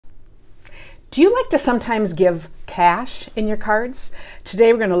Do you like to sometimes give cash in your cards?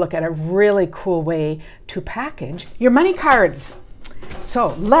 Today we're going to look at a really cool way to package your money cards.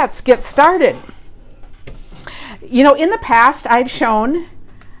 So let's get started. You know, in the past I've shown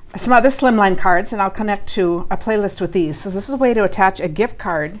some other Slimline cards, and I'll connect to a playlist with these. So this is a way to attach a gift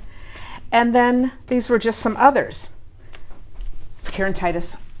card, and then these were just some others. It's Karen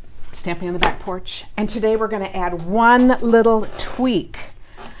Titus stamping on the back porch, and today we're going to add one little tweak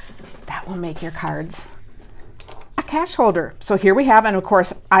that will make your cards a cash holder. So here we have, and of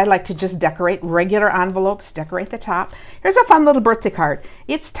course I like to just decorate regular envelopes, decorate the top. Here's a fun little birthday card.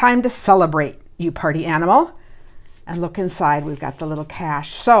 It's time to celebrate, you party animal. And look inside, we've got the little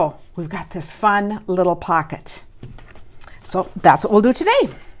cash. So we've got this fun little pocket. So that's what we'll do today.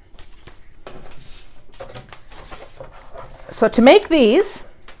 So to make these,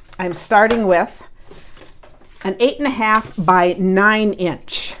 I'm starting with an 8.5 by 9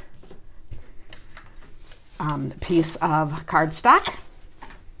 inch piece of cardstock.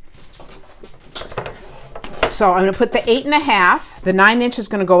 So I'm going to put the 8.5, the 9 inch is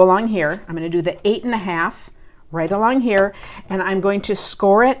going to go along here. I'm going to do the 8.5 right along here, and I'm going to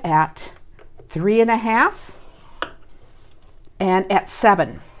score it at 3.5 and at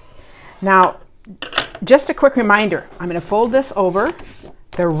 7. Now, just a quick reminder, I'm going to fold this over.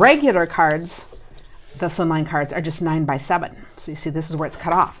 The regular cards, the Slimline cards, are just 9 by 7. So you see this is where it's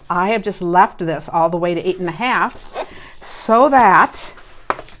cut off. I have just left this all the way to 8.5 so that,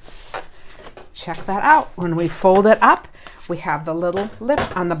 check that out, when we fold it up, we have the little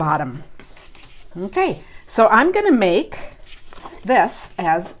lip on the bottom. Okay, so I'm going to make this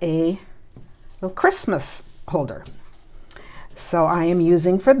as a little Christmas holder. So I am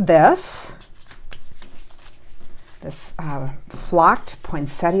using for this flocked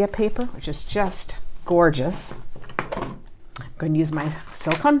poinsettia paper, which is just gorgeous. I'm going to use my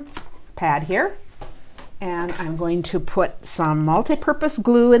silicone pad here, and I'm going to put some multi-purpose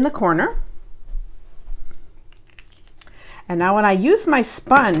glue in the corner. And now when I use my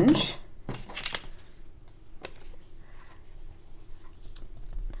sponge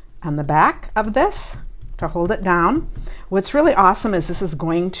on the back of this to hold it down, what's really awesome is this is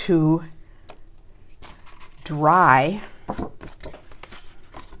going to dry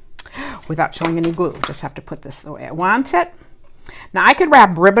without showing any glue. Just have to put this the way I want it. Now I could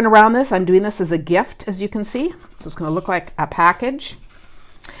wrap ribbon around this. I'm doing this as a gift, as you can see. So it's going to look like a package.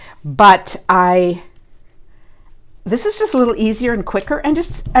 But this is just a little easier and quicker, and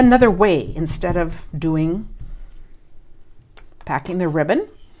just another way instead of packing the ribbon.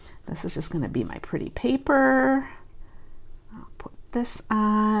 This is just going to be my pretty paper. I'll put this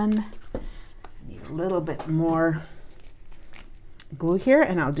on. I need a little bit more glue here,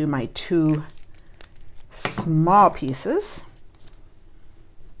 and I'll do my 2 small pieces.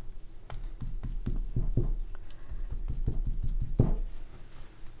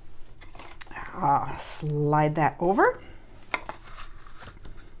 I'll slide that over.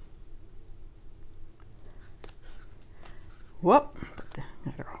 Whoop.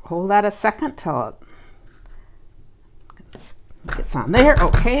 Hold that a second till it gets on there.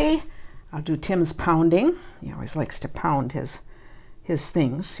 Okay. I'll do Tim's pounding. He always likes to pound his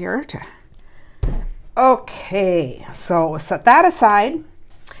things here. Okay. So we'll set that aside.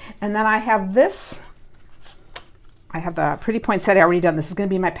 And then I have this. I have the pretty poinsettia already done. This is going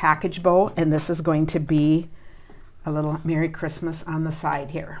to be my package bow, and this is going to be a little Merry Christmas on the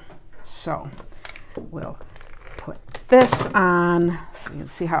side here. So we'll put this on so you can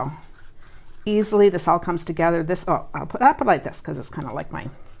see how easily this all comes together. I'll put it like this because it's kind of like my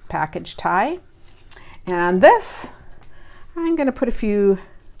package tie. And on this, I'm going to put a few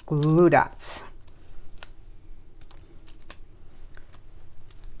glue dots.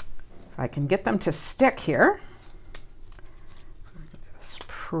 If I can get them to stick here. Just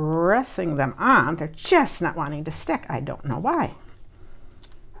pressing them on. They're just not wanting to stick. I don't know why.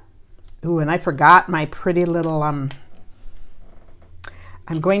 Ooh, and I forgot my pretty little, I'm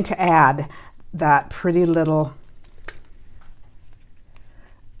going to add that pretty little,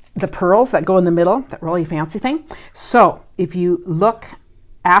 the pearls that go in the middle, that really fancy thing. So if you look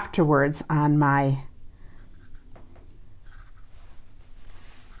afterwards on my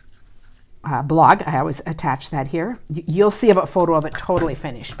blog, I always attach that here. You'll see a photo of it totally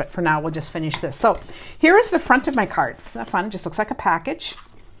finished, but for now we'll just finish this. So here is the front of my card. Isn't that fun? It just looks like a package.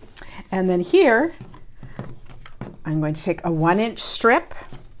 And then here, I'm going to take a 1-inch strip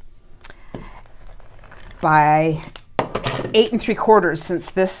by 8 3/4,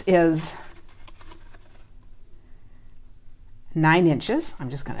 since this is 9 inches. I'm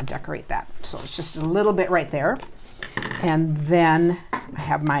just going to decorate that. So it's just a little bit right there. And then I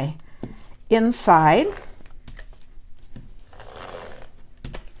have my inside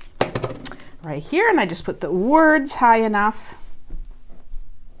right here, and I just put the words high enough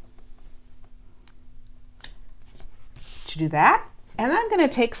to do that. And I'm going to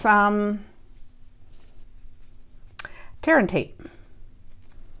take some tear and tape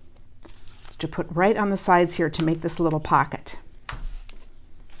to put right on the sides here to make this little pocket.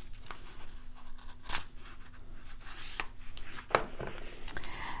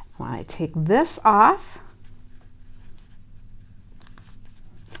 When I take this off,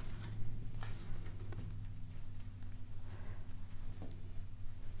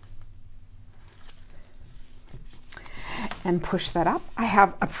 and push that up, I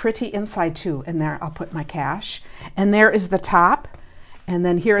have a pretty inside too. And there I'll put my cash. And there is the top. And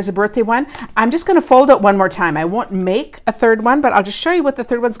then here is a birthday one. I'm just going to fold it one more time. I won't make a third one, but I'll just show you what the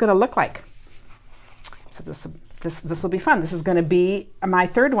third one's going to look like. So this will be fun. This is going to be my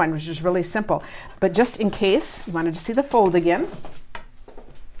third one, which is really simple. But just in case you wanted to see the fold again,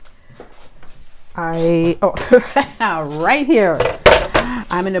 right here,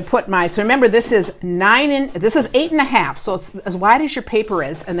 I'm going to put my, so remember this is 8.5, so it's as wide as your paper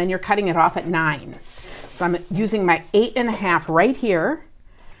is, and then you're cutting it off at 9. So I'm using my 8.5 right here,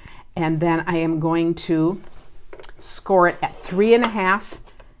 and then I am going to score it at 3.5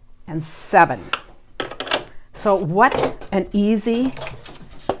 and 7. So what an easy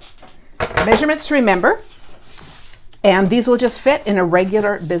measurements to remember, and these will just fit in a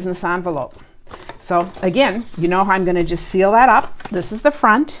regular business envelope. So again, you know how I'm going to just seal that up. This is the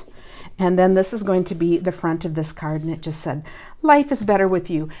front, and then this is going to be the front of this card, and it just said, "Life is better with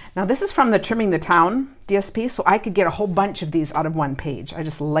you." Now this is from the Trimming the Town DSP, so I could get a whole bunch of these out of one page. I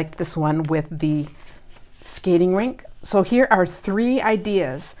just liked this one with the skating rink. So here are 3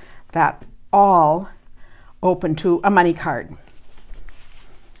 ideas that all open to a money card.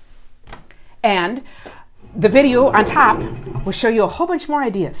 And the video on top will show you a whole bunch more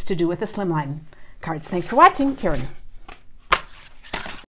ideas to do with the Slimline cards. Thanks for watching, Karen.